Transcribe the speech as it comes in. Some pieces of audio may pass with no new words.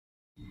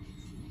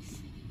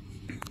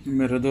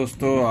मेरे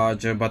दोस्तों,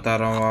 आज बता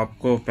रहा हूँ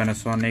आपको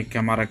पैनासोनिक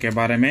कैमरा के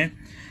बारे में।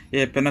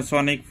 ये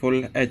Panasonic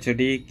full H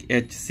D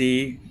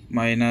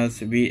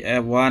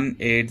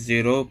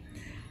HC-V180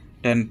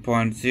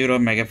 10.0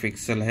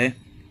 megapixel है।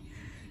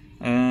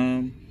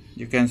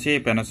 You can see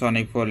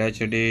Panasonic full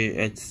HD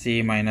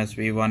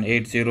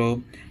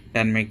HC-V180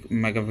 10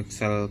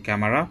 megapixel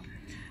camera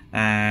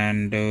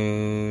and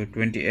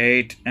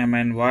 28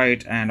 mm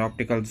wide and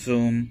optical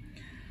zoom.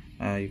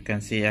 You can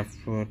see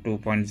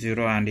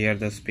f2.0, and here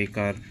the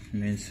speaker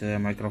means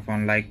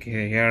microphone like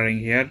hearing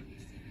here.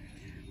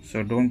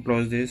 So don't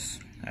close this,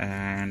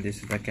 and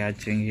this is the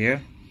catching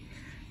here,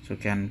 so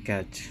can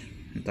catch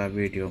the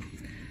video.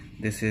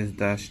 This is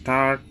the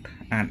start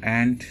and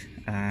end,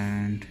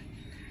 and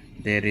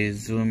there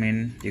is zoom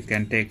in. You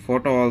can take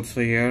photo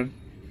also here,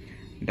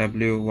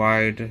 W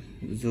wide,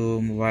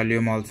 zoom,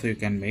 volume also you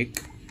can make.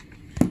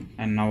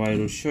 And now I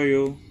will show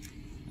you.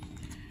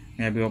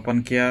 Maybe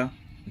open here.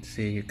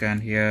 See, you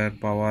can hear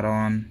power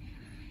on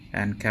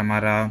and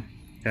camera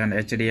and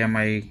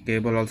HDMI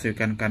cable also you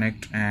can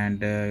connect,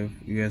 and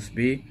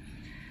USB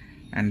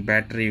and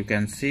battery you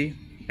can see,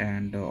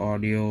 and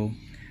audio.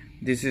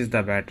 This is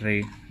the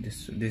battery.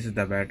 This is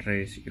the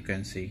battery you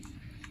can see.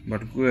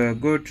 But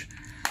good,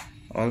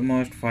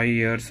 almost 5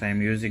 years I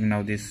am using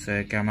now this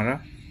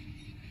camera.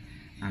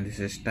 And this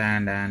is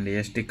stand, and the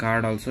SD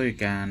card also you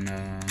can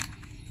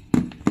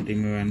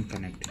remove and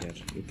connect here.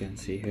 You can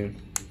see here.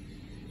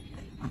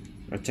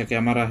 अच्छा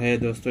camera है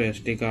दोस्तों,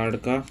 SD card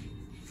का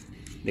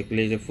देख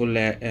लीजिए। Full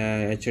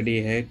HD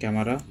है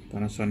camera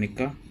Panasonic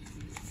का।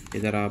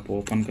 इधर आप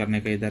ओपन करने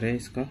का इधर है,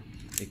 इसका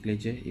देख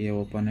लीजिए, ये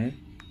ओपन है,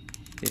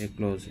 ये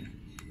क्लोज है।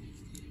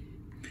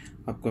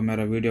 आपको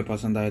मेरा वीडियो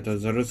पसंद आए तो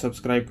ज़रूर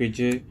सब्सक्राइब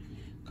कीजिए,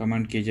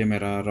 कमेंट कीजिए।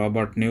 मेरा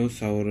रॉबर्ट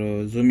न्यूज़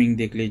और जूमिंग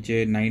देख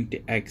लीजिए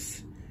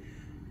 90x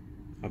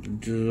आप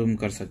जूम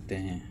कर सकते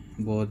हैं,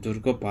 बहुत दूर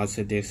को पास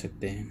से देख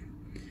सकते हैं।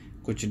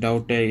 कुछ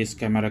डाउट है इस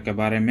कैमरा के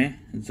बारे में,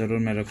 ज़रूर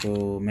मेरे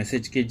को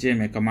मैसेज कीजिए,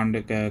 मैं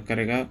कमेंट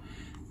करेगा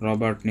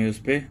रॉबर्ट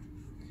न्यूज़ पे।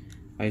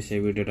 ऐसे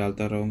वीडियो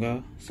डालता रहूँगा,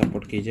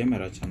 सपोर्ट कीजिए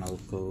मेरा चैनल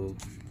को।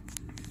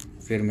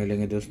 फिर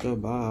मिलेंगे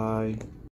दोस्तों, बाय।